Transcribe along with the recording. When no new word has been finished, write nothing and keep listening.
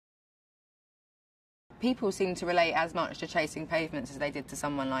people seem to relate as much to Chasing Pavements as they did to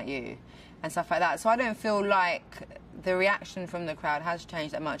Someone Like You and stuff like that. So I don't feel like the reaction from the crowd has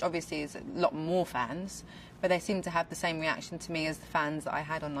changed that much. Obviously, there's a lot more fans, but they seem to have the same reaction to me as the fans that I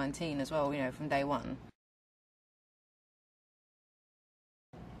had on 19 as well, you know, from day one.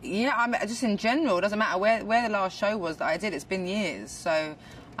 Yeah, just in general, it doesn't matter where the last show was that I did, it's been years, so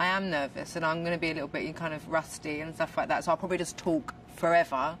I am nervous and I'm going to be a little bit kind of rusty and stuff like that, so I'll probably just talk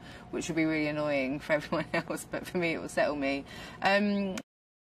forever, which would be really annoying for everyone else, but for me it will settle me. The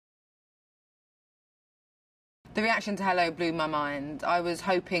reaction to Hello blew my mind. I was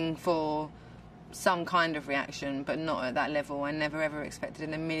hoping for some kind of reaction, but not at that level. I never ever expected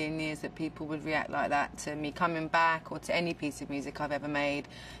in a million years that people would react like that to me coming back or to any piece of music I've ever made.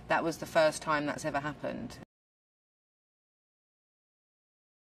 That was the first time that's ever happened.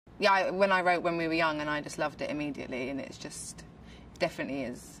 Yeah, when I wrote When We Were Young, and I just loved it immediately, and it's just definitely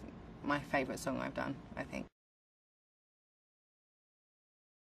is my favourite song I've done, I think.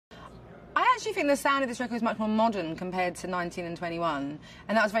 I actually think the sound of this record is much more modern compared to 19 and 21,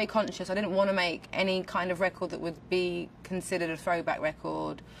 and that was very conscious. I didn't want to make any kind of record that would be considered a throwback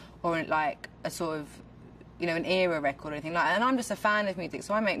record or like a sort of, you know, an era record or anything like that. And I'm just a fan of music,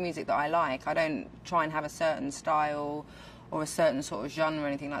 so I make music that I like. I don't try and have a certain style or a certain sort of genre or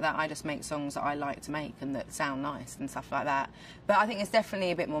anything like that. I just make songs that I like to make and that sound nice and stuff like that. But I think it's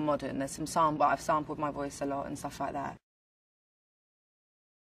definitely a bit more modern. There's some I've sampled my voice a lot and stuff like that.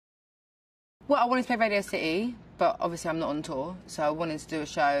 Well, I wanted to play Radio City, but obviously I'm not on tour, so I wanted to do a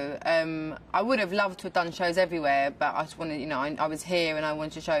show. I would have loved to have done shows everywhere, but I just wanted, you know, I was here and I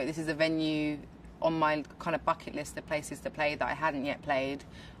wanted to show this is a venue on my kind of bucket list of places to play that I hadn't yet played.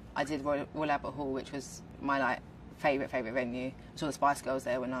 I did Royal Albert Hall, which was my, like, favourite venue. I saw the Spice Girls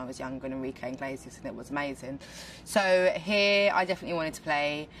there when I was younger, and Enrique Iglesias, and it was amazing. So here I definitely wanted to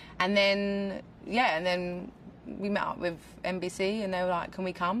play, and then, yeah, and then we met up with NBC and they were like, can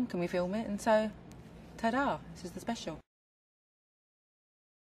we come? Can we film it? And so, ta-da, this is the special.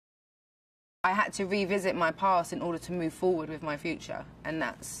 I had to revisit my past in order to move forward with my future, and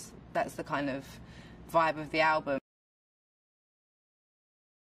that's the kind of vibe of the album.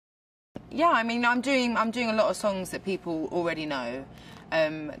 Yeah, I mean, I'm doing a lot of songs that people already know,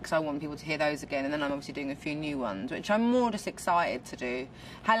 because I want people to hear those again, and then I'm obviously doing a few new ones, which I'm more just excited to do.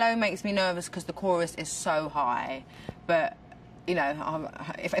 Hello makes me nervous because the chorus is so high, but you know,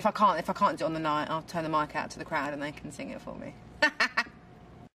 if I can't do it on the night, I'll turn the mic out to the crowd and they can sing it for me.